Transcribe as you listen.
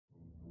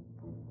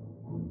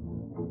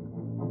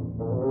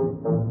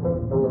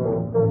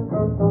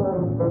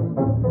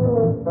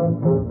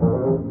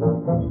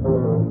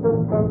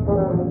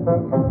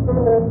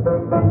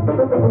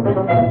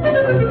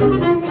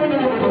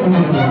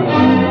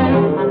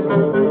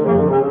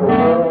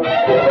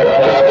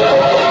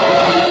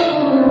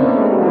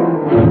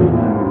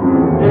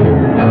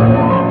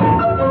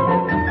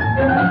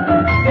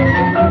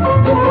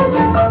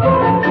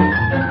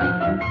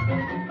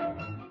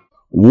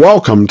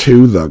Welcome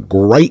to the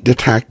Great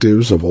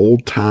Detectives of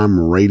Old Time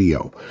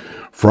Radio.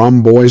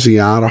 From Boise,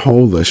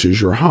 Idaho, this is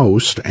your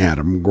host,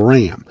 Adam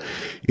Graham.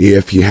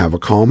 If you have a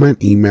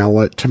comment, email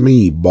it to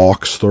me,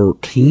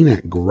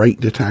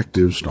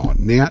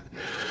 box13@greatdetectives.net.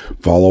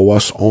 Follow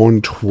us on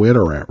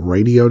Twitter at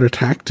Radio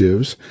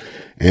Detectives,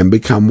 and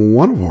become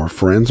one of our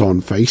friends on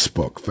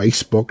Facebook,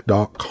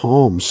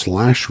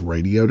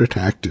 facebook.com/Radio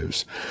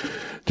Detectives.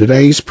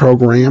 Today's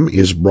program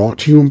is brought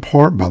to you in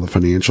part by the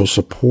financial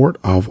support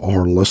of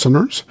our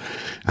listeners,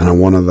 and I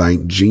want to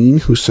thank Gene,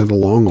 who sent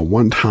along a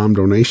one-time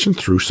donation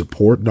through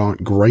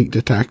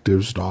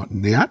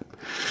support.greatdetectives.net.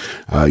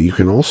 You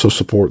can also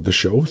support the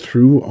show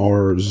through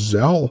our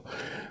Zelle.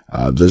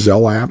 The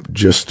Zelle app,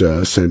 just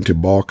send to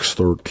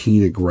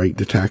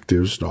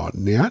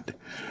box13@greatdetectives.net,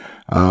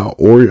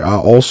 or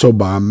also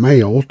by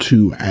mail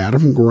to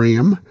Adam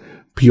Graham,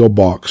 P.O.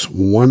 Box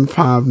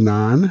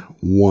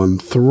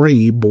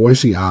 15913,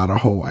 Boise,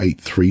 Idaho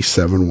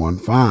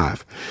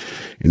 83715.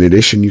 In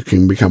addition, you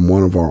can become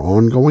one of our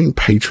ongoing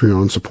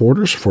Patreon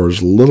supporters for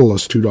as little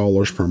as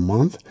 $2 per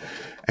month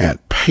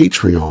at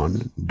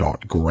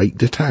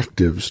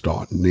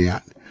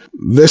patreon.greatdetectives.net.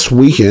 This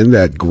weekend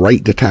at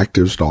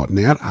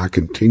greatdetectives.net, I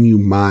continue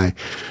my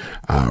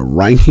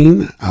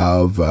ranking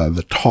of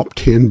the top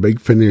 10 Big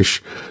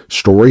Finish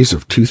stories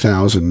of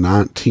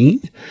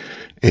 2019.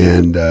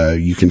 And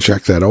you can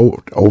check that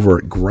out over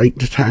at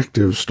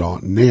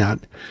greatdetectives.net.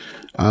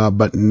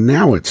 But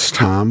now it's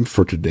time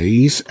for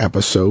today's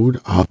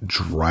episode of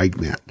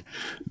Dragnet.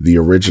 The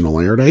original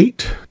air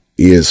date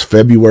is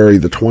February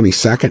the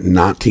 22nd,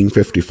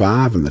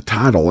 1955, and the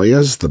title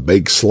is The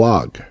Big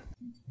Slug.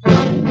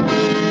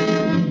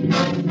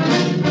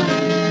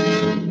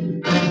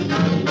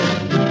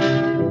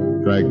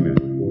 Dragnet,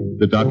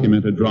 the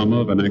documented drama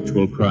of an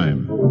actual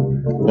crime.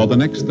 For the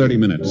next 30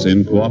 minutes,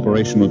 in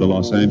cooperation with the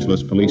Los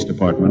Angeles Police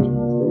Department,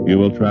 you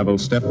will travel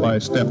step by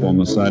step on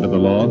the side of the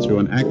law through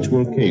an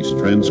actual case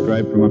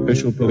transcribed from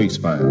official police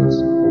files.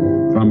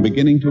 From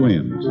beginning to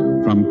end,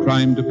 from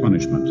crime to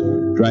punishment,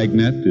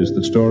 Dragnet is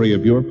the story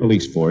of your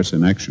police force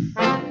in action.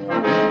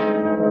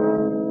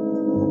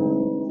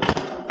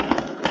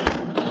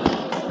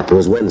 It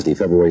was Wednesday,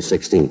 February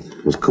 16th.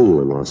 It was cool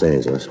in Los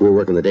Angeles. We were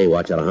working the day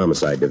watch out of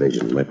Homicide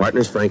Division. My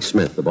partner's Frank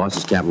Smith. The boss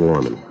is Captain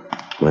Lorman.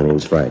 My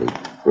name's Friday.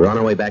 We were on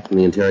our way back from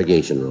the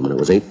interrogation room, and it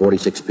was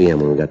 8:46 p.m.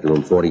 when we got to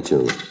room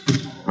 42.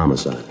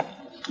 Homicide.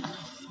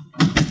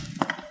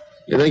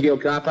 You think he'll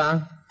cop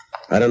out?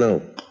 I don't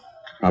know.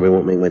 Probably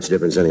won't make much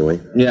difference anyway.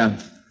 Yeah.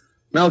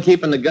 Mel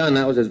keeping the gun,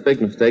 that was his big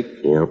mistake.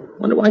 Yeah.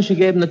 Wonder why she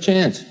gave him the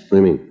chance. What do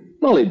you mean?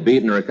 Well, he'd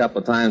beaten her a couple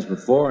of times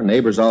before.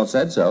 Neighbors all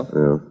said so.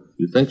 Yeah.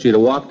 You'd think she'd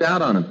have walked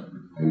out on him.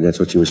 And that's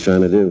what she was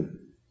trying to do.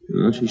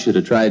 Well, she should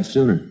have tried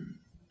sooner.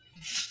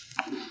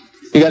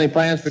 You got any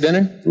plans for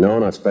dinner? No,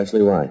 not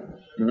especially. Why?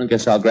 I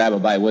guess I'll grab a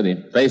bite with you.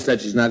 Faye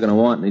said she's not going to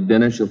want any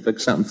dinner. She'll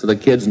fix something for the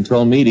kids and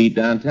told me to eat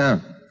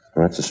downtown.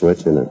 That's a switch,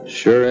 isn't it?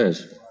 Sure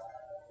is.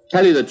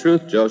 Tell you the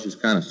truth, Joe, she's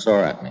kind of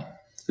sore at me.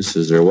 This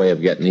is her way of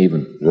getting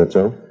even. Is that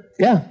so?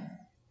 Yeah.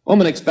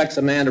 Woman expects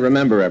a man to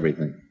remember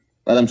everything.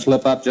 Let him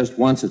slip up just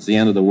once, it's the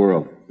end of the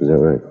world. Is that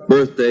right?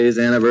 Birthdays,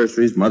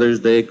 anniversaries, Mother's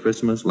Day,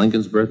 Christmas,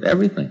 Lincoln's birth,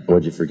 everything.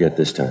 What'd you forget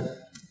this time?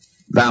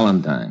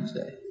 Valentine's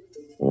Day.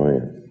 Oh,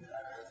 yeah.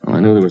 Well, I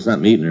knew there was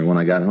something eating her when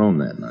I got home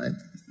that night.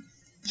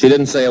 She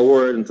didn't say a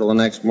word until the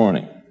next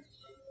morning.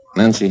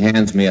 Then she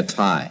hands me a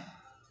tie.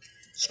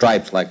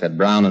 Stripes like that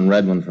brown and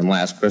red one from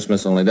last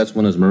Christmas, only this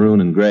one is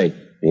maroon and gray.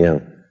 Yeah.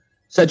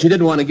 Said she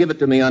didn't want to give it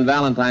to me on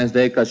Valentine's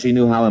Day because she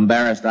knew how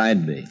embarrassed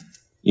I'd be.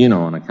 You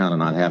know, on account of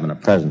not having a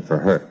present for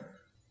her.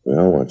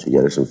 Well, why don't you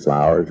get her some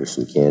flowers or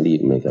some candy? You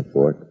can make up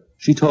for it.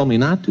 She told me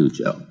not to,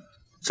 Joe.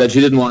 Said she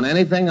didn't want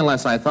anything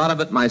unless I thought of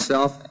it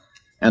myself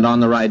and on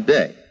the right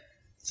day.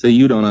 See,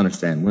 you don't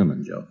understand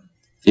women, Joe.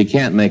 If you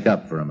can't make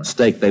up for a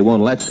mistake, they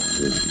won't let you.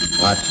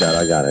 Watch that,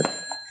 I got it.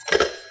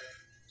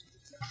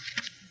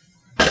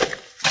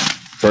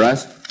 For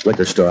us?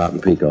 Liquor store out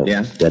in Pico.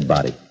 Yeah? Dead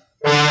body.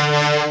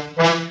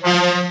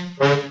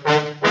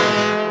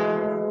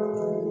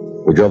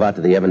 We drove out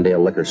to the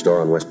Evandale liquor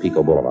store on West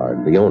Pico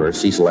Boulevard. The owner,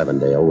 Cecil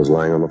Evandale, was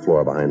lying on the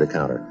floor behind the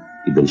counter.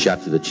 He'd been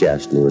shot through the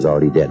chest, and he was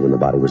already dead when the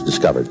body was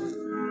discovered.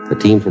 The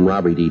team from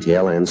robbery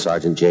detail and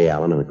Sergeant J.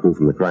 Allen and a crew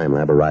from the crime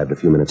lab arrived a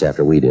few minutes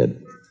after we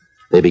did.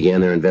 They began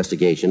their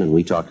investigation, and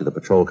we talked to the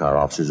patrol car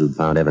officers who'd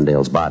found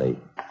Evandale's body.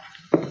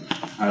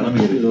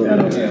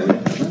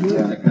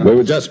 We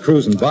were just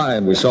cruising by,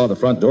 and we saw the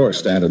front door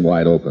standing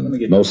wide open.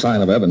 No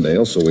sign of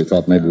Evandale, so we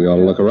thought maybe we ought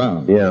to look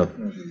around. Yeah.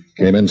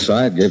 Came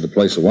inside, gave the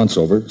place a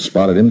once-over,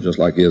 spotted him just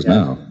like he is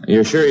now.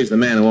 You're sure he's the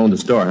man who owned the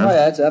store, huh? Oh,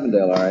 yeah, it's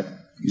Evandale, all right.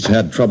 He's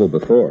had trouble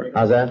before.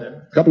 How's that?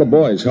 A couple of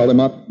boys held him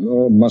up,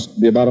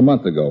 must be about a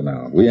month ago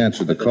now. We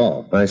answered the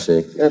call. I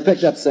see. They were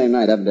picked up the same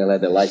night. Evandale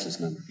had their license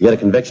number. You got a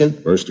conviction?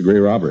 First-degree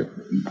robbery.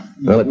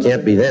 Well, it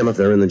can't be them if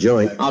they're in the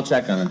joint. I'll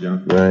check on it,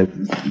 Joe. Right.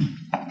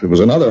 If it was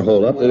another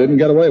hold-up, they didn't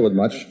get away with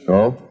much.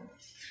 Oh?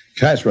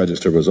 Cash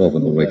register was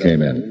open when we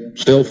came in.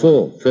 Still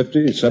full.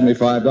 $50,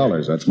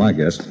 $75. That's my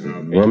guess.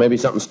 Well, maybe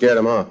something scared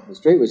him off. The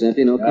street was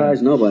empty, no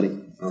cars, nobody.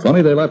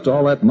 Funny they left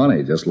all that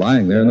money just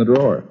lying there in the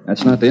drawer.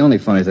 That's not the only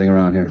funny thing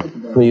around here.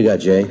 Who you got,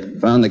 Jay?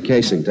 Found the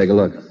casing. Take a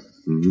look.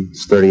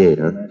 It's 38,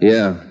 huh?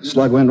 Yeah.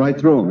 Slug went right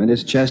through him. In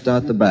his chest,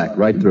 out the back.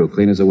 Right through,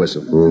 clean as a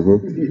whistle.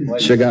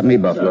 Sure got me,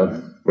 Buffalo.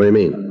 What do you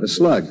mean? The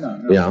slug.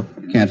 Yeah.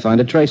 Can't find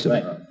a trace of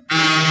it.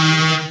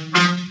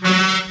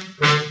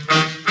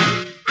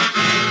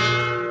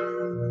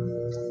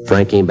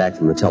 Frank came back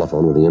from the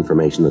telephone with the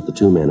information that the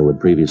two men who had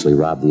previously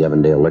robbed the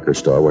Evandale liquor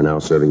store were now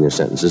serving their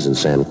sentences in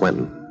San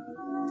Quentin.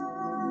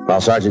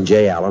 While Sergeant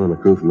Jay Allen and the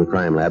crew from the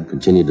crime lab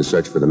continued to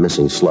search for the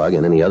missing slug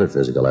and any other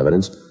physical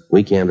evidence,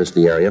 we canvassed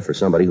the area for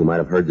somebody who might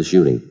have heard the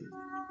shooting.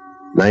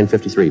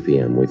 9:53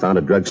 p.m. We found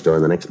a drugstore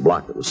in the next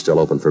block that was still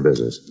open for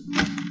business.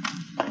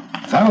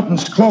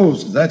 Fountain's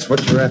closed. That's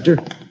what you're after.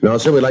 No,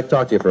 sir, we'd like to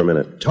talk to you for a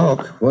minute.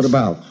 Talk? What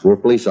about? We're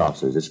police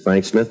officers. It's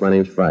Frank Smith. My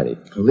name's Friday.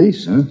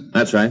 Police, huh?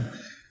 That's right.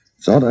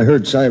 Thought I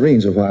heard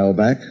sirens a while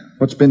back.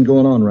 What's been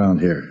going on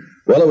around here?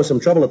 Well, there was some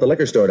trouble at the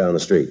liquor store down the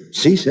street.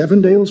 Cease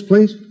Evandale's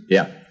place?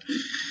 Yeah.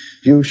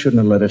 You shouldn't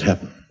have let it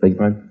happen. Beg your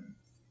pardon?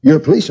 You're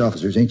police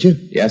officers, ain't you?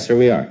 Yes, sir,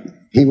 we are.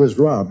 He was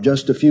robbed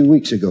just a few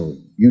weeks ago.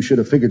 You should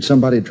have figured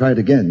somebody'd try it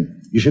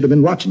again. You should have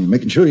been watching him,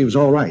 making sure he was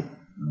all right.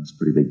 Well, it's a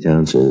pretty big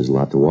town, sir. There's a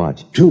lot to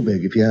watch. Too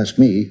big, if you ask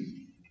me.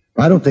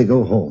 Why don't they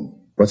go home?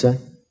 What's that?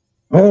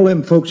 All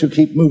them folks who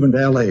keep moving to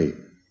L.A.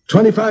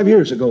 25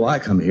 years ago, I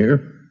come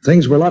here.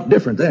 Things were a lot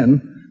different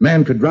then.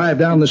 Man could drive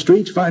down the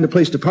streets, find a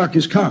place to park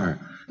his car.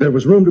 There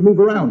was room to move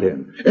around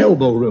in.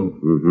 Elbow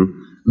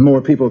room.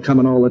 More people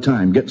coming all the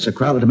time. Getting so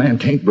crowded a man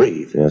can't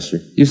breathe. Yes, sir.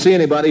 You see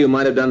anybody who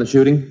might have done the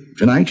shooting?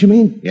 Tonight, you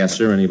mean? Yes,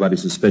 sir. Anybody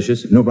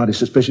suspicious? Nobody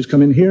suspicious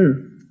come in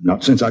here.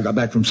 Not since I got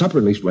back from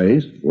supper,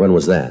 leastways. When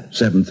was that?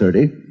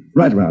 7:30.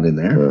 Right around in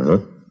there.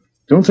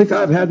 Don't think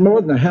I've had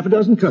more than a half a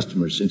dozen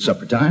customers since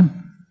supper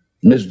time.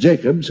 Miss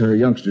Jacobs, her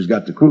youngsters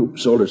got the croup,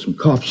 sold her some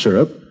cough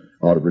syrup.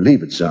 Ought to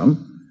relieve it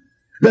some.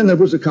 Then there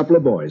was a couple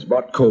of boys.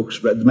 Bought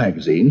Cokes, read the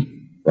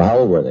magazine. Well, how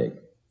old were they?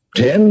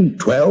 10,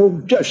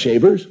 12, just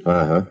shavers.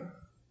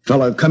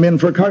 Fella come in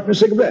for a carton of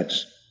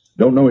cigarettes.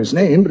 Don't know his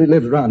name, but he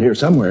lives around here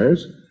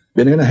somewheres.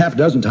 Been in a half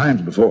dozen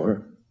times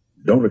before.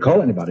 Don't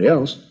recall anybody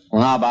else.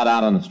 Well, how about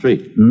out on the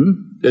street?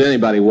 Did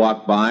anybody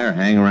walk by or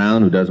hang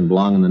around who doesn't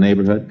belong in the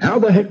neighborhood? How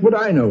the heck would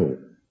I know?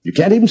 You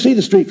can't even see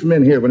the street from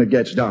in here when it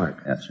gets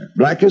dark. Yes, sir.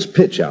 Black as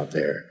pitch out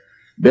there.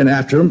 Been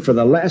after him for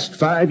the last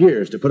 5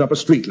 years to put up a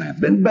street lamp.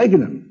 Been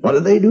begging them.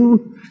 What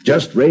do?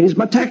 Just raise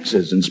my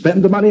taxes and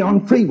spend the money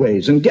on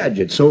freeways and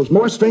gadgets so as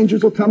more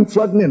strangers will come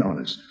flooding in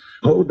on us.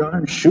 Whole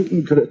darn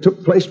shooting could have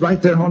took place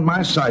right there on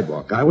my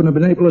sidewalk. I wouldn't have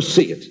been able to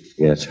see it.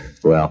 Yes, sir.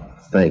 Well,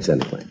 thanks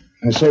anyway.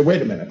 I say,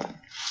 wait a minute.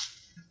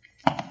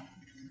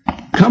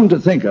 Come to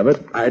think of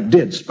it, I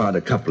did spot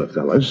a couple of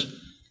fellas.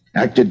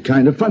 Acted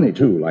kind of funny,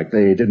 too, like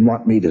they didn't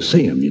want me to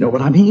see them. You know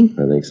what I mean?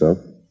 I think so.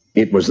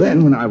 It was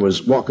then when I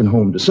was walking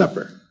home to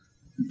supper.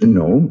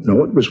 No,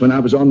 it was when I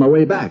was on my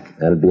way back.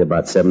 That'd be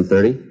about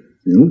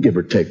 7:30? Give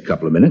or take a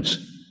couple of minutes.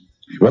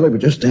 Well, they were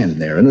just standing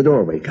there in the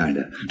doorway, kind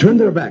of. Turned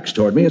their backs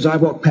toward me as I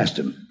walked past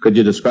them. Could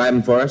you describe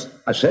them for us?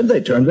 I said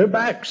they turned their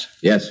backs.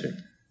 Yes, sir.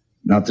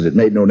 Not that it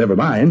made no never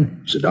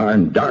mind. So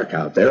darn dark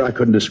out there, I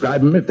couldn't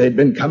describe them if they'd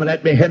been coming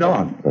at me head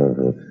on.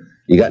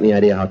 You got any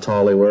idea how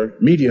tall they were?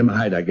 Medium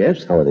height, I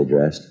guess. How were they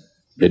dressed?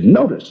 Didn't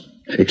notice.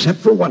 Except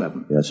for one of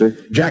them. Yes, sir.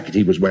 Jacket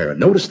he was wearing.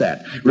 Notice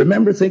that.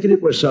 Remember thinking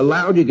it was so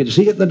loud you could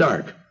see it in the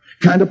dark.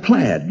 Kind of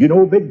plaid. You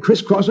know, big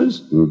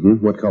crisscrosses?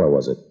 What color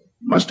was it?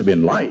 Must have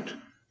been light.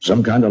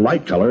 Some kind of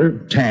light color.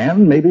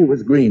 Tan, maybe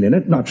with green in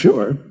it. Not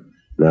sure.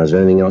 Now, is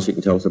there anything else you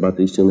can tell us about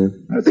these two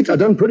men? I think I've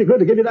done pretty good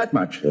to give you that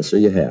much. Yes, sir,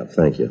 you have.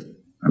 Thank you.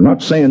 I'm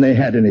not saying they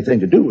had anything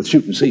to do with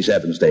shooting Cease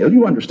Evansdale.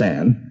 You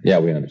understand? Yeah,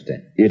 we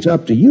understand. It's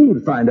up to you to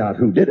find out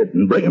who did it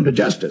and bring him to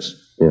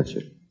justice. Yes,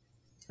 sir.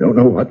 Don't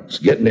know what's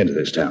getting into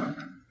this town.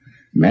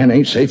 Man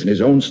ain't safe in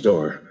his own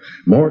store.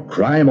 More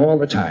crime all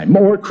the time.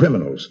 More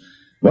criminals.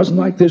 Wasn't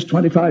like this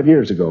 25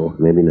 years ago.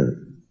 Maybe not.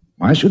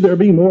 Why should there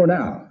be more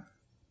now?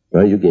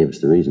 Well, you gave us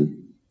the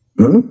reason.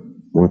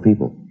 More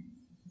people.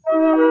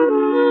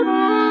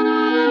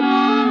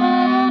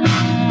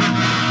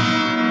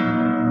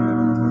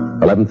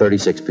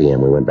 $11:36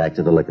 p.m. We went back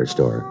to the liquor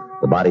store.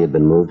 The body had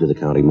been moved to the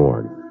county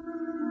morgue.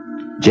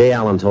 Jay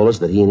Allen told us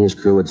that he and his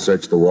crew had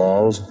searched the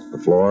walls, the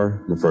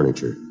floor, and the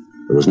furniture.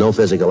 There was no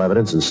physical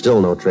evidence and still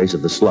no trace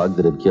of the slug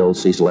that had killed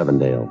Cecil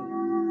Evandale.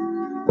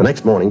 The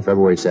next morning,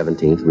 February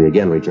 17th, we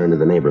again returned to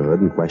the neighborhood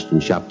and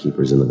questioned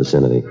shopkeepers in the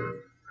vicinity.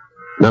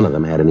 None of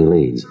them had any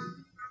leads.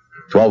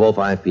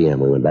 12:05 p.m.,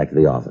 we went back to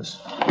the office.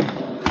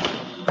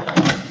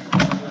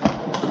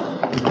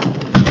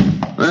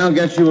 Well,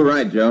 guess you were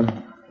right, Joe.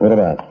 What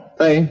about?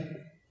 Hey,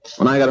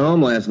 when I got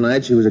home last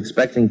night, she was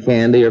expecting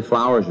candy or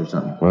flowers or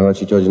something. Well, I thought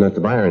she told you not to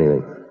buy her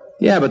anything.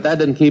 Yeah, but that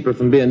didn't keep her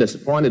from being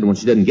disappointed when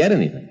she didn't get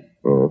anything.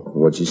 Oh,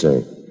 what'd she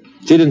say?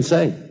 She didn't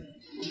say.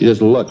 She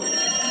just looked.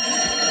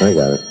 I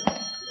got it.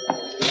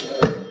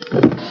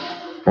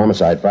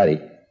 Homicide, Friday.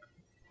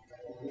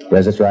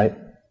 Yes, that's right.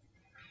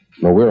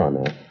 No, we're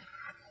on that.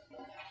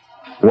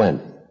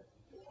 When?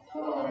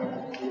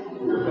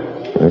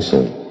 I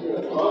see.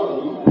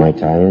 My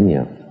tie-in,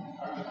 yeah.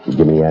 You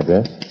give me the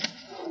address?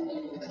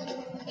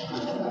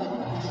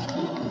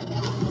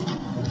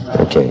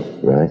 Okay,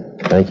 right.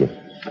 Thank you.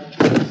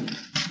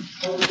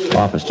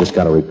 Office just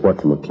got a report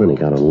from a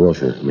clinic out on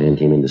Wilshire. A man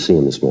came in to see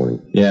him this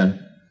morning. Yeah.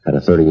 Had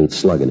a 38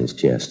 slug in his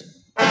chest.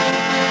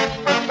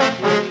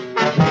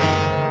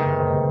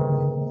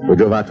 We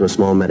drove out to a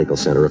small medical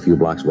center a few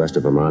blocks west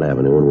of Vermont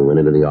Avenue, and we went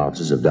into the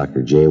offices of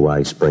Dr.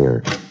 J.Y.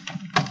 Springer.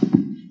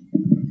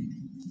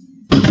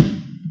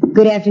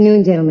 Good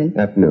afternoon, gentlemen.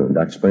 Afternoon.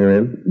 Dr. Springer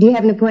in? Do you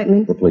have an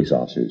appointment? The police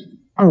officers.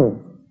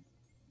 Oh.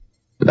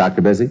 The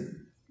doctor busy?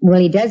 Well,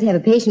 he does have a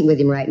patient with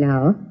him right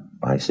now.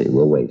 I see.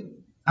 We'll wait.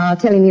 I'll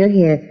tell him you're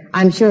here.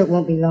 I'm sure it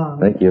won't be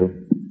long. Thank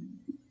you.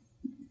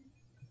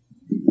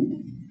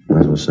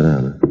 Might as well sit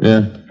down. Huh?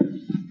 Yeah.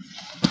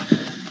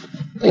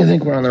 You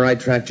think we're on the right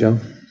track, Joe?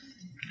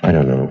 I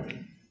don't know.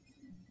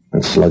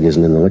 And Slug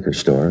isn't in the liquor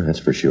store, that's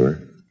for sure.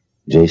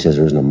 Jay says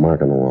there isn't a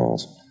mark on the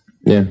walls.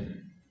 Yeah.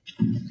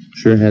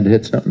 Sure had to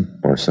hit something.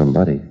 Or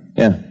somebody.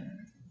 Yeah.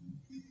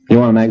 You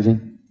want a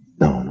magazine?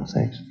 No, no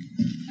thanks.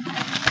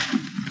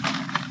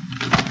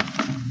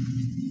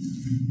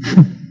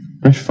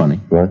 That's funny.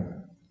 What?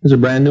 There's a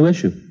brand new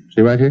issue.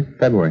 See right here?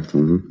 February.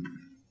 Mm-hmm.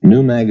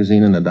 New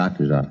magazine in the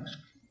doctor's office.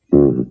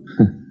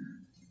 Mm-hmm.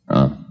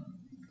 Oh.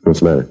 What's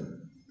the matter?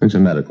 It's a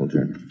medical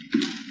journal.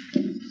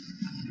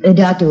 The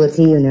doctor will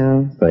see you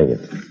now. Thank you.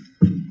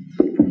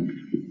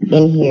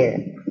 In here.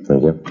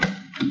 Thank you.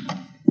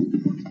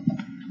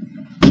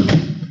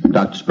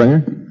 Dr.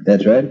 Springer?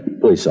 That's right.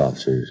 Police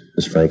officers.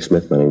 This is Frank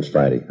Smith. My name's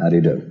Friday. How do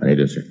you do? How do you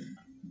do, sir?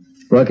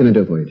 What can I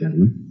do for you,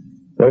 gentlemen?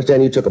 I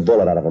understand you took a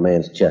bullet out of a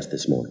man's chest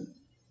this morning.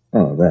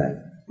 Oh,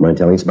 that. Mind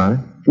telling us about it?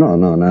 No,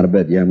 not a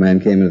bit. Young man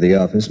came into the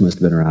office. Must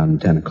have been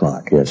around 10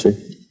 o'clock. Yes, sir.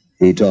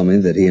 He told me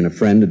that he and a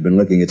friend had been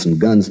looking at some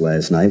guns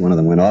last night. One of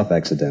them went off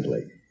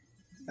accidentally.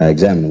 I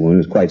examined the wound. It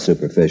was quite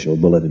superficial.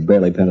 Bullet had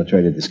barely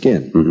penetrated the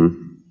skin. Mm-hmm.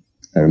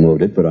 I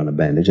removed it, put on a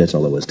bandage. That's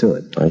all there was to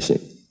it. I see.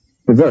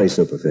 But very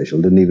superficial.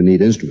 Didn't even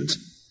need instruments.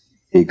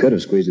 He could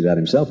have squeezed it out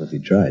himself if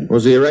he'd tried.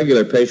 Was he a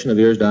regular patient of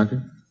yours,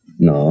 Doctor?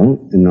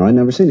 No, I'd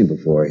never seen him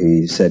before.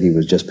 He said he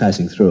was just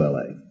passing through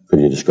L.A. Could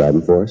you describe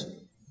him for us?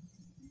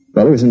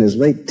 Well, he was in his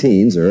late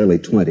teens or early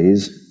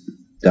 20s.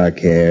 Dark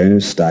hair,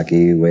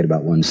 stocky, weighed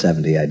about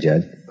 170, I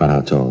judge. About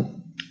how tall?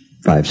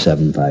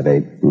 5'7",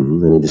 5'8".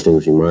 Mm-hmm. Any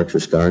distinguishing marks or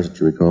scars that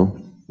you recall?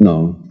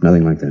 No,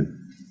 nothing like that.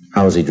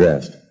 How was he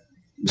dressed?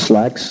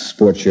 Slacks,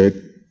 sports shirt,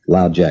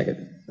 loud jacket.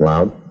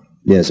 Loud?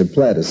 Yes, a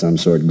plaid of some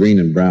sort, green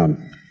and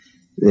brown.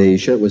 The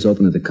shirt was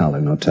open at the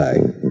collar, no tie.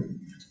 Mm-hmm.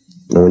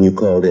 Now, when you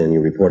called in, you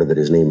reported that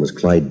his name was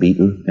Clyde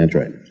Beaton? That's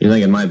right. You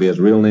think it might be his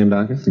real name,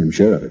 Doctor? I'm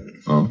sure of it.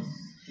 Oh.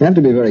 You have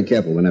to be very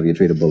careful whenever you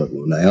treat a bullet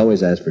wound. I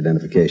always ask for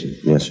identification.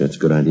 Yes, sir. It's a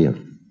good idea.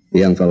 The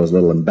young fellow was a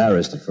little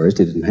embarrassed at first.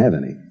 He didn't have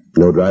any.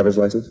 No driver's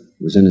license?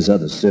 It was in his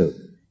other suit.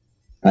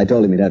 I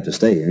told him he'd have to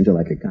stay here until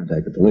I could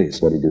contact the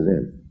police. What'd he do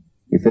then?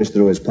 He fished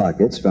through his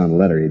pockets, found a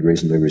letter he'd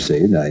recently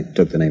received. I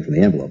took the name from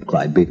the envelope,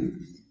 Clyde Beaton.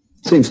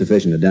 Seemed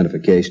sufficient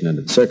identification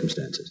under the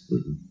circumstances.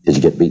 Mm-hmm. Did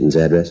you get Beaton's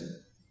address?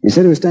 He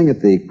said he was staying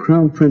at the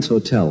Crown Prince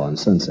Hotel on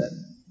Sunset.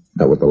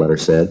 That what the letter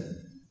said?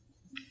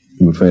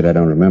 I'm afraid I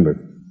don't remember.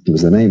 It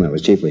was the name I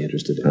was chiefly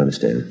interested in. I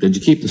understand. Did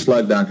you keep the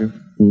slug, Doctor?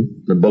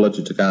 The bullet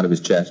you took out of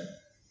his chest?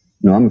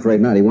 No, I'm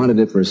afraid not. He wanted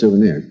it for a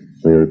souvenir.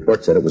 Well, your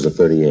report said it was a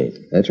 38.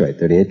 That's right,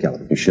 38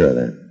 caliber. You sure of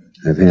that?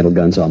 I've handled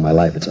guns all my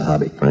life. It's a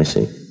hobby. I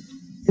see.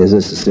 Is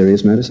this a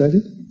serious matter,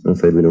 Sergeant? I'm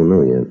afraid we don't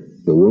know yet.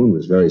 The wound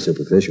was very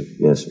superficial.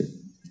 Yes, sir.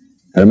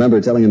 I remember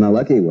telling him how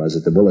lucky he was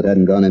that the bullet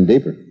hadn't gone in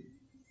deeper.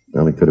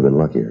 Well, he could have been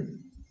luckier.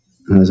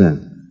 How's that?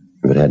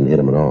 If it hadn't hit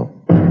him at all.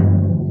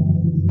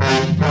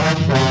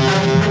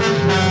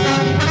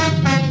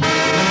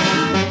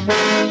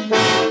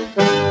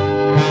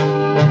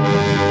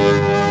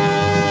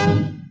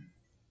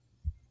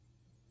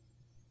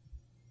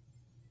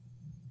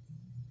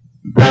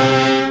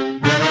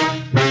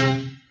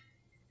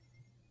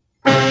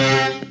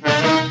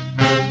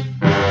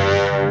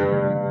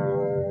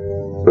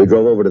 We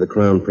drove over to the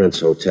Crown Prince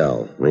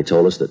Hotel, and they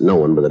told us that no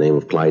one by the name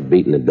of Clyde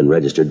Beaton had been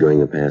registered during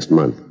the past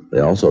month. They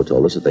also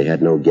told us that they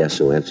had no guests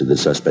who answered the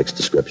suspect's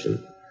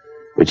description.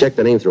 We checked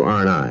the name through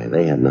R&I.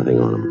 They had nothing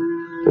on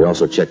them. We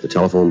also checked the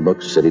telephone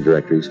books, city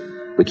directories.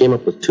 We came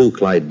up with 2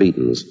 Clyde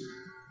Beatons.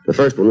 The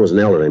first one was an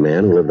elderly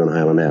man who lived on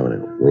Highland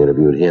Avenue. We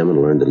interviewed him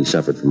and learned that he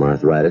suffered from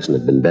arthritis and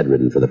had been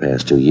bedridden for the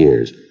past 2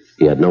 years.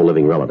 He had no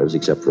living relatives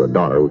except for a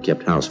daughter who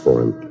kept house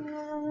for him.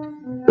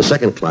 The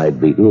second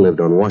Clyde Beaton lived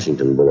on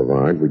Washington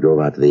Boulevard. We drove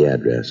out to the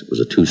address. It was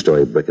a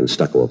 2-story brick and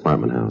stucco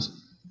apartment house.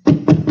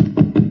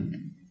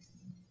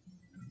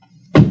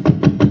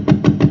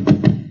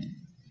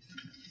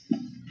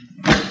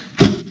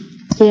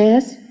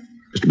 Yes?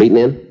 Mr. Beaton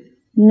in?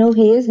 No,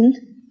 he isn't.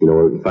 You know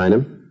where we can find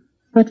him?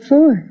 What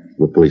for?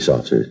 With police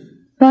officers.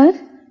 What?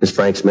 It's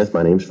Frank Smith.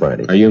 My name's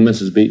Friday. Are you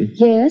Mrs. Beaton?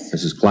 Yes,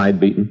 This is Clyde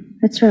Beaton.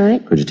 that's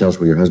right. Could you tell us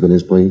where your husband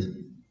is, please?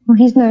 Well,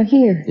 he's not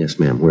here. Yes,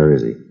 ma'am. Where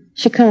is he?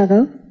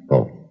 Chicago.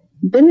 Oh.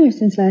 Been there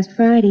since last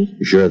Friday.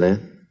 You sure of that?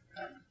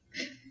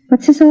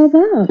 What's this all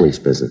about? Police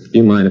business. Do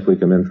you mind if we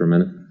come in for a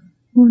minute?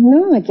 Well,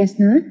 no, I guess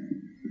not.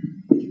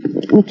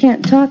 We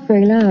can't talk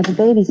very loud. The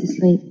baby's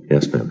asleep.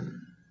 Yes, ma'am.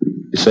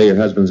 You say your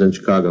husband's in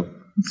Chicago?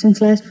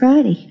 Since last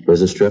Friday.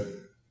 Business trip?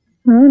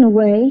 Well, in a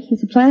way.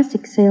 He's a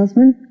plastic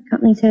salesman.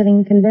 Company's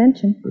having a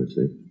convention. I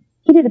see.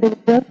 He did a bigger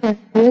job last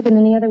year than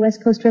any other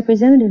West Coast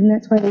representative, and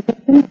that's why they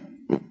picked him.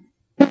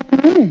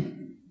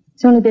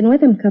 He's only been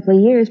with him a couple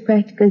of years,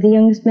 practically the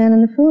youngest man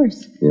in the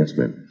force. Yes,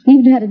 ma'am. He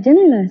even had a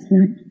dinner last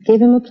night.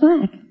 Gave him a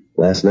plaque.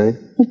 Last night?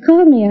 He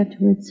called me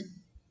afterwards.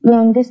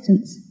 Long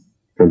distance.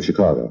 From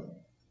Chicago.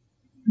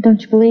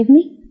 Don't you believe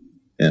me?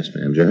 Yes,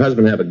 ma'am. Does your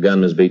husband have a gun,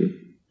 Miss Beaton?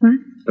 What?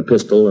 A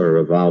pistol or a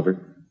revolver?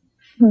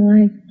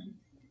 Well,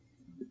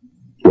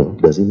 Well,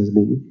 does he, Miss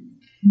Beaton?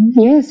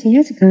 yes, he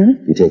has a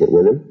gun. You take it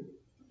with him?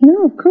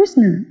 No, of course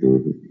not.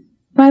 Mm-hmm.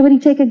 Why would he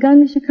take a gun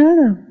to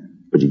Chicago?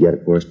 Would you get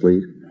it for us,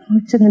 please? Oh,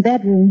 it's in the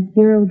bedroom.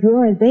 Bureau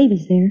drawer. The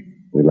baby's there.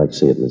 We'd like to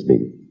see it, Miss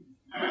Beaton.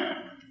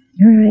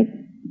 All right.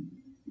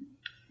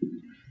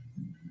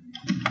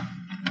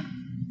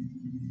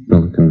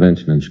 Well, the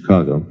convention in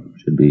Chicago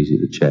should be easy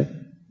to check.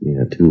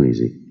 Yeah, too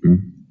easy.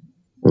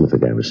 Well, if the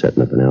guy was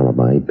setting up an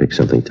alibi, he'd pick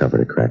something tougher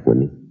to crack,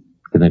 wouldn't he?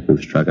 You think we've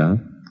struck out?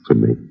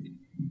 Could be.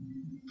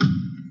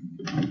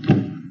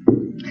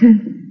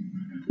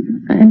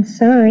 I'm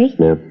sorry.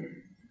 Yeah.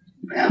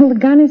 Well, the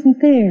gun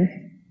isn't there.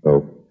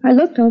 Oh. I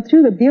looked all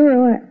through the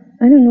bureau.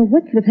 I don't know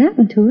what could have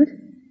happened to it.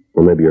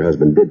 Well, maybe your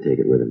husband did take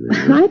it with him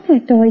then. I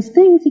packed all his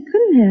things. He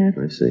couldn't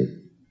have. I see.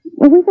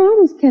 Well, we've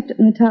always kept it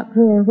in the top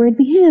drawer where it'd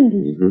be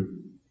handy. Mm-hmm.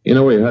 You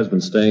know where your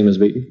husband's staying, Miss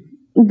Beaton?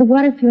 The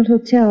Waterfield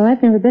Hotel.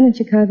 I've never been in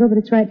Chicago, but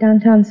it's right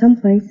downtown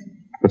someplace.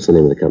 What's the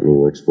name of the company he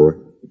works for?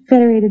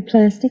 Federated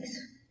Plastics.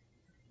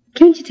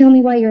 Can't you tell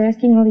me why you're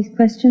asking all these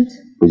questions?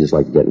 We'd just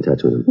like to get in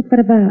touch with him. What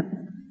about?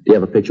 Do you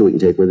have a picture we can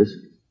take with us?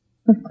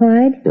 Of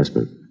Clyde? Yes,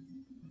 ma'am.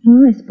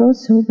 Well, I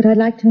suppose so, but I'd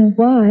like to know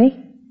why.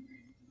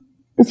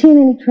 Is he in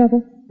any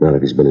trouble? Not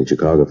if he's been in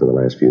Chicago for the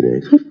last few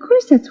days. Of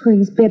course that's where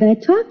he's been. I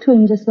talked to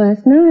him just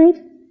last night.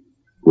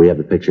 We have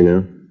the picture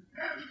now?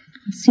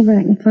 Let's see what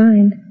I can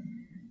find.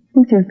 I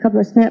think there are a couple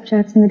of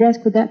snapshots in the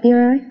desk. Would that be all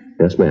right?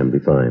 Yes, ma'am. Be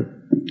fine.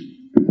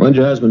 When's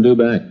your husband due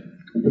back?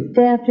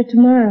 Day after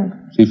tomorrow.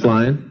 Is he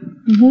flying?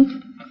 Mm-hmm.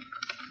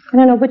 I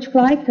don't know which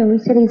flight, though. He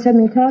said he'd send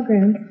me a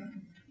telegram.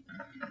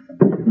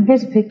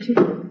 Here's a picture.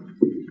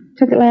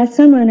 Took it last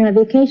summer on our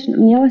vacation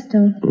in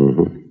Yellowstone.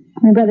 Mm-hmm.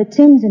 My brother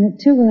Tim's in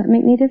it, too. Will that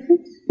make any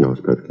difference? No,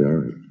 it's perfectly all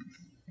right.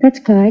 That's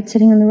Clyde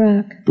sitting on the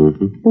rock.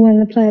 Mm-hmm. The one in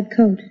the plaid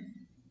coat.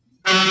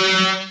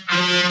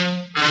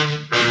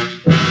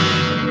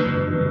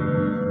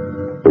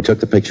 We took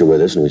the picture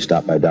with us and we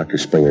stopped by Dr.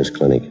 Springer's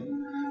clinic.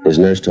 His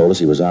nurse told us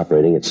he was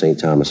operating at St.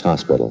 Thomas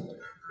Hospital.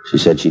 She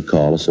said she'd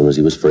call as soon as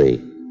he was free.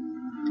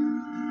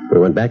 We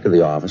went back to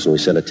the office and we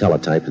sent a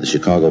teletype to the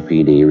Chicago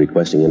PD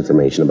requesting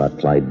information about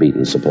Clyde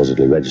Beaton,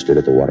 supposedly registered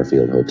at the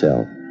Waterfield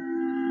Hotel.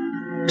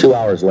 2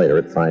 hours later,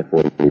 at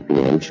 5:43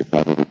 p.m.,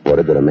 Chicago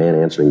reported that a man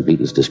answering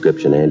Beaton's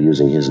description and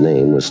using his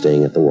name was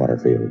staying at the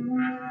Waterfield.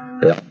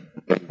 They all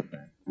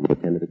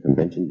attended a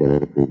convention dinner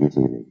the previous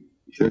evening.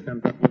 You sure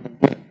comes up with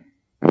him?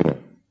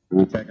 Can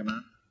we check him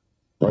out?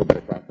 Well,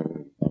 better talk to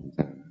him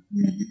sometime.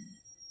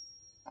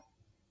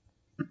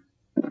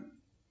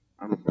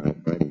 I'm sorry,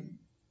 Freddie.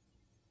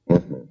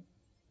 Yes, ma'am.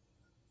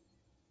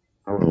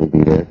 How long will he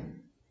be there?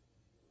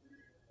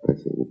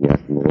 Let's see, would you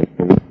ask him to wait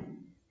for me?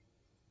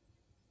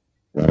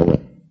 Right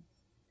away.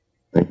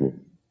 Thank you.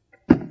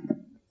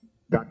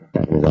 Doctor's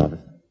back in his office.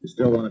 You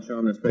still want to show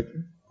him this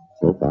picture?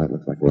 So far, it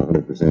looks like we're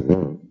 100%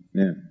 wrong.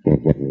 Yeah.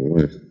 Can't get any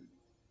worse.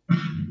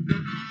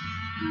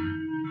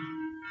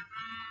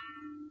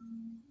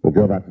 We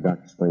drove out to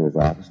Dr. Springer's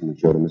office and we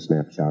showed him a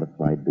snapshot of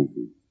Clyde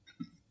Beaton.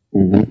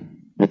 Mm-hmm.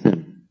 That's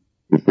him.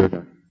 You sure,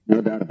 Doc?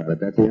 No doubt about it.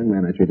 That's the young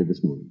man I treated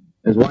this morning.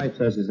 His wife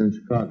says he's in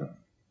Chicago.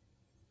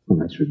 Oh,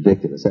 that's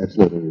ridiculous.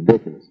 Absolutely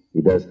ridiculous.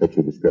 He does fit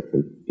your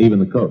description. Even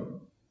the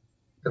coat.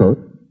 Coat?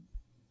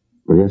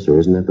 Well, yes, sir.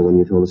 Isn't that the one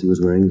you told us he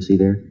was wearing? You see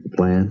there? The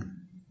plaid?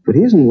 But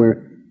he isn't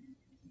wearing...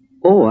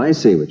 Oh, I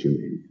see what you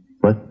mean.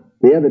 What?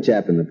 The other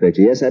chap in the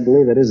picture. Yes, I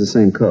believe that is the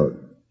same coat.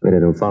 Wait, I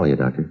don't follow you,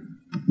 Doctor.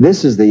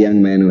 This is the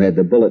young man who had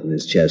the bullet in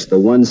his chest, the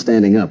one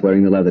standing up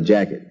wearing the leather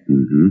jacket.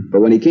 Mm-hmm. But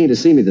when he came to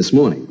see me this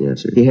morning,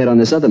 Yes, sir. he had on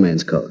this other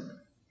man's coat.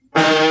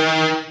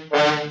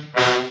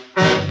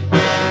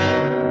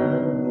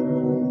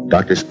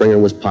 Dr. Springer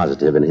was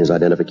positive in his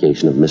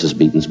identification of Mrs.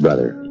 Beaton's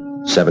brother.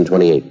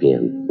 7:28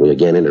 p.m. We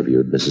again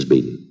interviewed Mrs.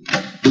 Beaton.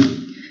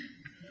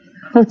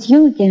 Oh, it's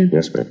you again.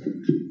 Yes, ma'am.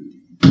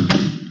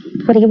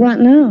 What do you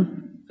want now?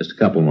 Just a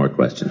couple more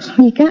questions.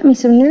 You got me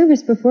so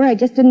nervous before, I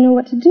just didn't know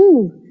what to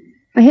do.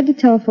 I had to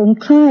telephone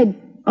Clyde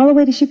all the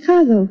way to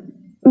Chicago.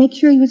 Make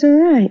sure he was all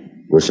right.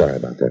 We're sorry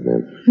about that,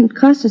 ma'am. It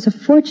cost us a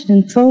fortune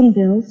in phone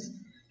bills.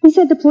 He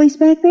said the police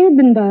back there had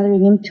been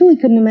bothering him, too. He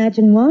couldn't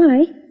imagine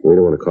why. We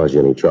don't want to cause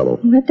you any trouble.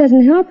 Well, that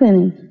doesn't help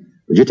any.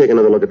 Would you take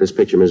another look at this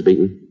picture, Miss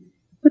Beaton?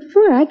 What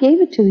for? I gave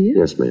it to you.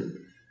 Yes, ma'am.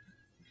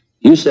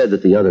 You said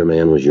that the other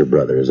man was your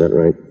brother, is that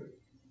right?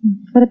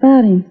 What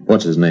about him?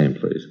 What's his name,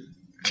 please?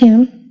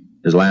 Tim.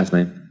 His last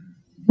name?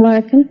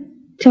 Larkin.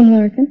 Tim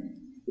Larkin.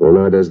 Well,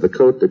 now, does the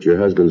coat that your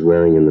husband's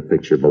wearing in the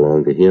picture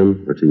belong to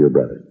him or to your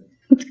brother?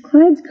 It's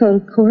Clyde's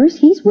coat, of course.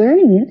 He's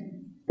wearing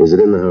it. Is it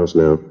in the house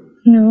now?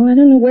 No, I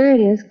don't know where it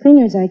is.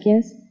 Cleaner's, I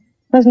guess.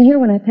 Wasn't here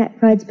when I packed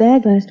Clyde's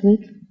bag last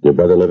week. Your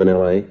brother live in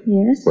L.A.?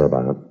 Yes. Where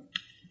about?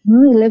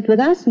 Well, he lived with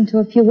us until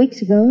a few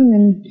weeks ago, and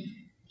then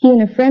he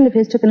and a friend of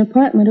his took an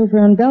apartment over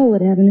on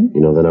Bellwood Avenue.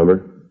 You know the number?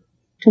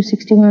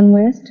 261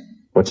 West.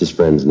 What's his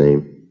friend's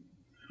name?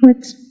 Well,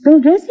 it's Bill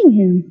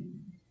Dressingham.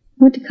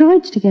 Went to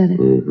college together.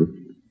 Mm-hmm.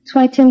 That's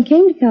why Tim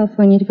came to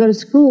California, to go to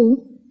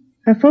school.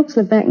 Our folks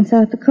live back in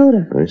South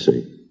Dakota. I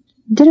see.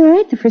 Did all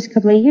right the first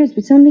couple of years,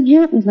 but something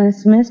happened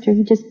last semester.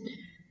 He just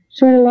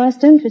sort of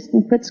lost interest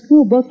and quit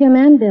school, both him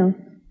and Bill.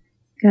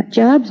 Got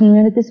jobs and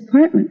rented this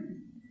apartment.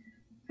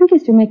 I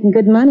guess they're making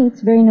good money.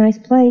 It's a very nice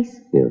place.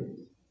 Yeah.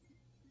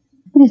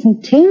 It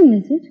isn't Tim,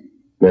 is it?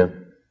 Yeah.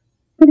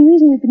 Well, the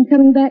reason you've been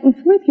coming back and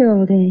forth here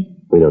all day.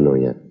 We don't know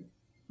yet.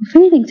 If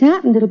anything's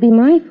happened, it'll be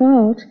my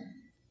fault.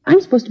 I'm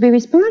supposed to be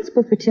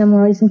responsible for Tim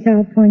while he's in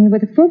California,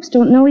 but the folks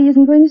don't know he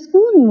isn't going to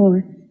school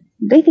anymore.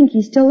 They think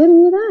he's still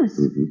living with us.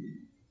 Mm-hmm.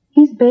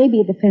 He's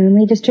baby of the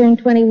family, just turned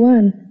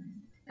 21.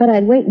 Thought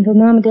I'd wait until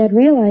Mom and Dad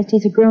realized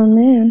he's a grown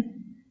man.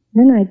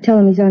 Then I'd tell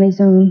him he's on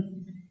his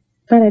own.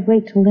 Thought I'd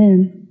wait till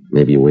then.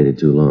 Maybe you waited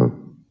too long.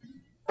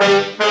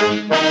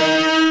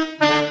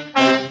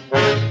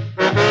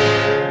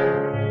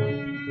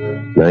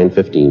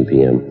 9:15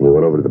 p.m. We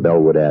went over to the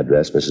Bellwood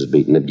address Mrs.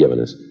 Beaton had given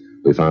us.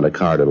 We found a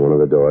card on one of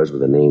the doors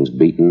with the names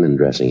Beaton and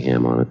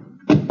Dressingham on it.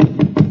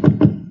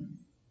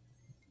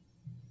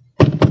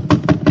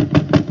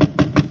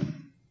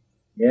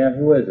 Yeah,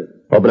 who is it?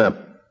 Open up.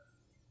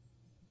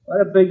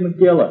 What a big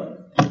McGilla.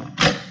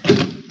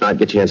 All right,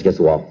 get your hands against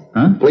the wall.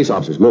 Huh? Police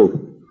officers, move.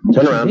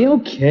 Turn around. You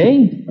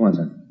okay? Come on,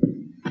 son.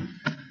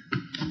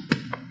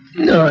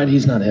 All right,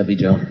 he's not heavy,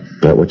 Joe. All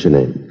right, what's your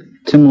name?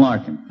 Tim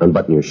Larkin.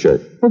 Unbutton your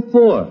shirt. What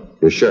for?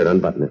 Your shirt,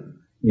 unbutton it.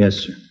 Yes,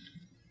 sir.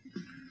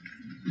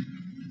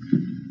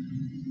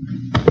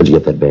 Where'd you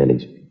get that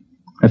bandage?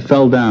 I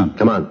fell down.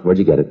 Come on, where'd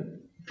you get it?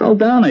 Fell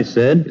down, I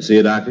said. You see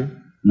a doctor?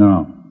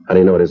 No. How do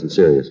you know it isn't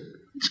serious?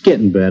 It's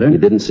getting better. You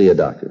didn't see a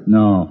doctor?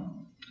 No.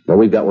 Well,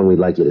 we've got one we'd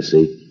like you to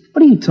see.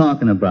 What are you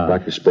talking about?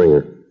 Dr.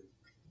 Springer.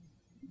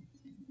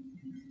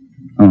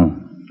 Oh,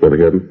 You ever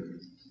hear of him?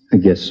 I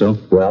guess so.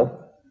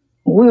 Well,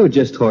 We were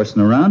just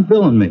horsing around,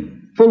 Bill and me.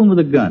 Fooling with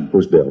a gun.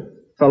 who's Bill?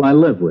 Fellow I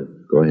live with.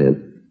 Go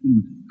ahead.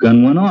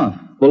 Gun went off.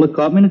 Bullet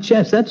caught me in the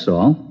chest, that's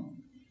all.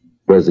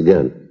 Where's the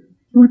gun?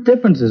 What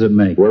difference does it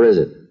make? Where is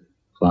it?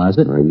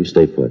 Closet. All right, you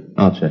stay put.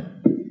 I'll check.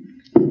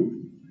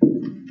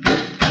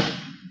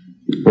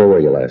 Where were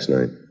you last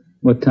night?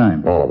 What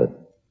time? All of it.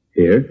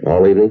 Here.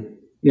 All evening?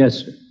 Yes,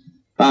 sir.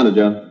 Found it,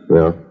 Joe.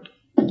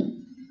 Yeah.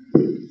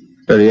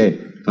 38.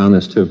 Found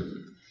this,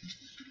 too.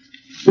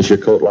 This your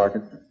coat,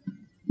 Larkin?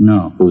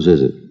 No. Whose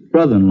is it?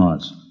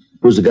 Brother-in-law's.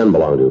 Who's the gun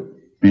belong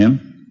to? Him?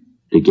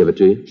 Did he give it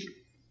to you?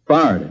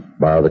 Borrowed it.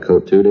 Borrow the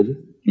coat, too, did you?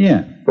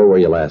 Yeah. Where were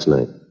you last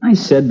night? I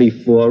said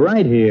before,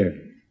 right here.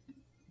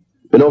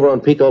 Been over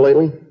on Pico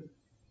lately?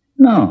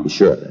 No. You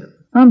sure of that?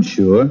 I'm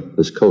sure.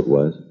 This coat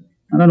was.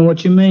 I don't know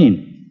what you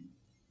mean.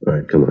 All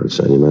right, come on,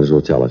 son. You might as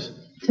well tell us.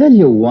 Tell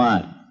you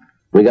what.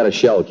 We got a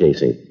shell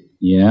casing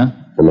Yeah?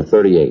 from a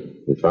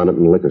 38. We found it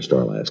in the liquor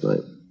store last night.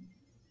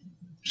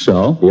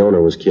 So? The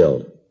owner was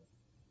killed.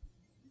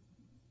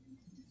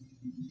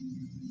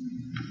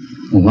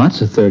 Well,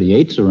 lots of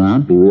 38s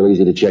around. Be real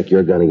easy to check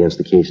your gun against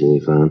the casing we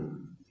found.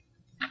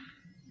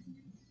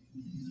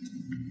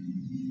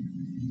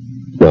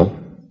 Well?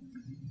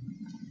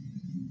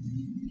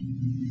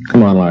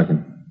 Come on,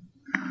 Larkin.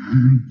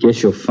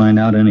 Guess you'll find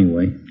out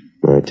anyway.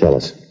 All right, tell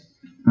us.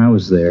 I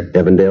was there.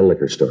 Evandale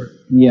Liquor Store.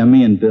 Yeah,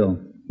 me and Bill.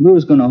 We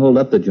was going to hold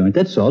up the joint,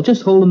 that's all.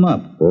 Just hold him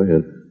up. Go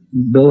ahead.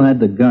 Bill had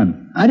the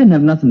gun. I didn't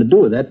have nothing to do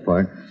with that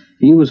part.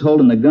 He was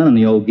holding the gun on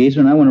the old geezer,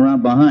 and I went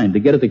around behind to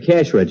get at the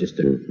cash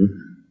register. Mm-hmm.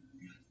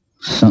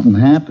 Something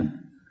happened.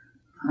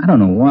 I don't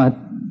know what.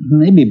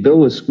 Maybe Bill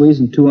was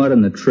squeezing too hard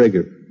on the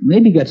trigger.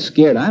 Maybe he got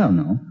scared. I don't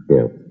know.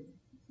 Yeah.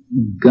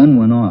 Gun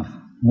went off.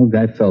 Old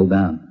guy fell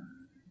down.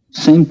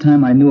 Same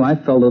time I knew I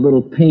felt a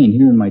little pain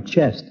here in my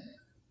chest.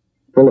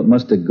 Bullet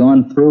must have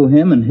gone through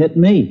him and hit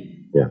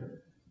me. Yeah.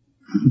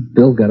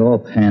 Bill got all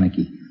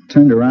panicky.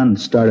 Turned around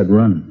and started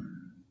running.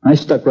 I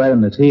stuck right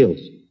on his heels.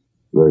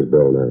 Where's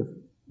Bill now?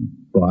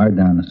 Bar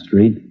down the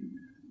street.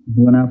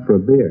 Went out for a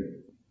beer.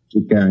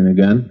 You carrying a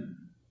gun?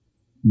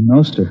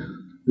 No, sir.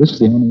 This is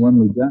the only one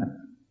we got.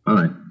 All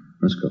right,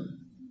 let's go.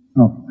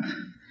 Oh,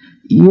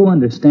 you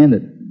understand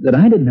that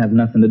I didn't have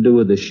nothing to do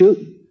with the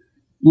shooting.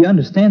 You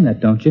understand that,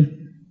 don't you?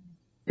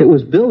 It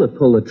was Bill that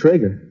pulled the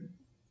trigger.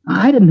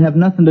 I didn't have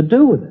nothing to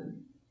do with it.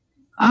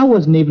 I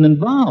wasn't even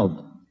involved.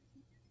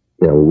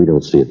 Yeah, well, we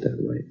don't see it that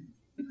way.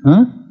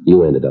 Huh?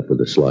 You ended up with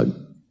a slug.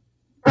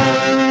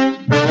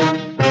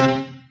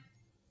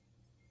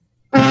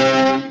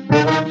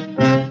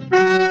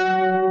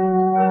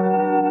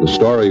 The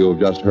story you have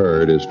just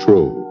heard is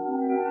true.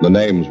 The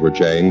names were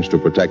changed to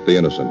protect the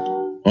innocent.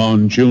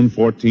 On June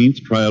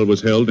 14th, trial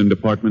was held in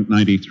Department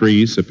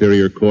 93,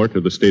 Superior Court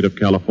of the State of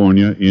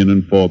California, in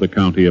and for the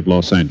County of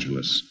Los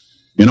Angeles.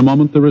 In a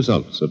moment, the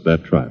results of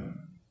that trial.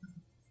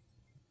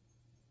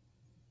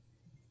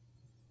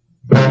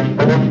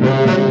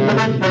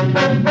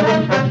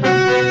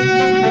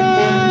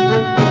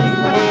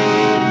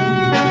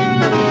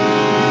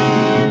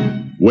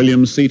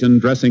 William Seaton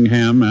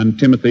Dressingham and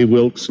Timothy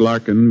Wilkes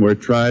Larkin were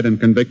tried and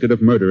convicted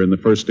of murder in the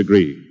first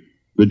degree.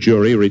 The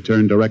jury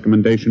returned a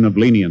recommendation of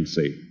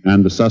leniency,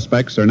 and the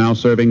suspects are now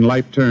serving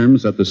life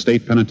terms at the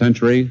State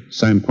Penitentiary,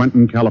 San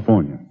Quentin,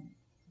 California.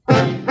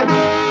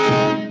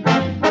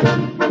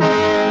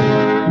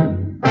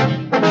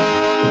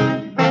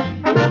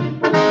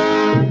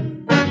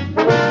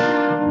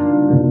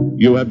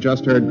 You have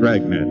just heard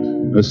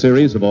Dragnet, a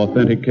series of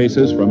authentic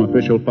cases from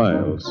official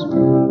files.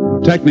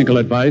 Technical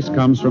advice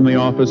comes from the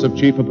Office of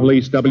Chief of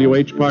Police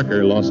W.H.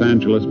 Parker, Los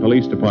Angeles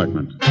Police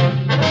Department.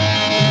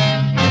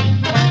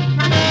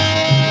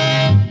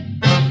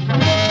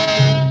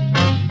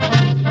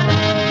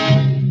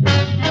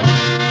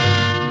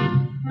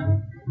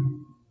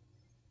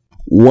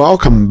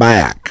 Welcome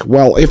back.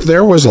 Well, if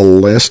there was a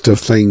list of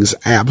things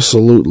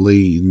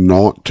absolutely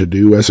not to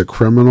do as a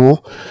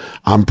criminal,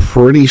 I'm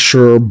pretty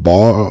sure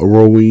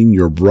borrowing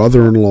your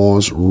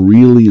brother-in-law's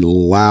really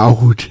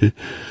loud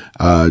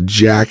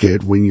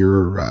jacket when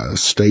you're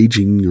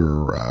staging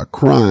your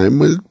crime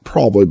would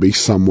probably be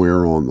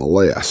somewhere on the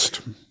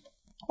list.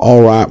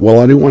 All right. Well,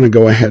 I do want to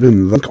go ahead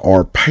and thank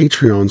our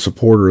Patreon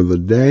supporter of the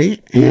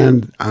day,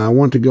 and I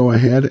want to go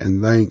ahead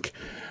and thank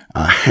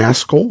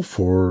Haskell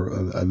for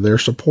their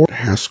support.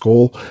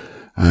 Haskell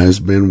has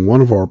been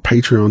one of our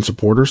Patreon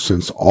supporters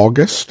since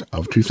August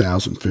of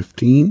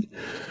 2015,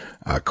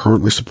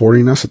 currently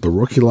supporting us at the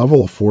rookie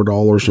level of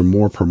 $4 or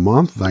more per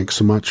month. Thanks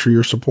so much for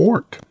your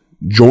support.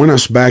 Join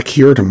us back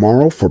here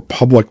tomorrow for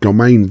Public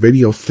Domain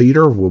Video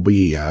Theater. We'll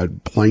be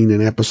playing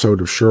an episode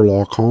of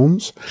Sherlock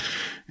Holmes.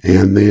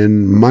 And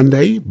then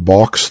Monday,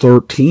 Box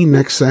 13.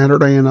 Next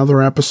Saturday,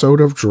 another episode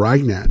of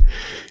Dragnet.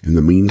 In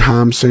the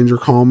meantime, send your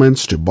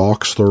comments to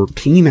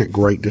box13 at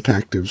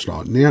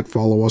greatdetectives.net.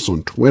 Follow us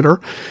on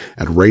Twitter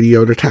at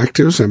Radio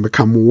Detectives and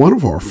become one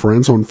of our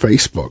friends on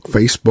Facebook,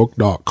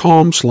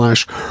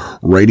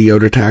 facebook.com/Radio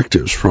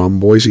Detectives.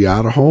 From Boise,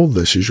 Idaho,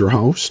 this is your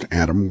host,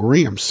 Adam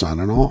Graham,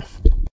 signing off.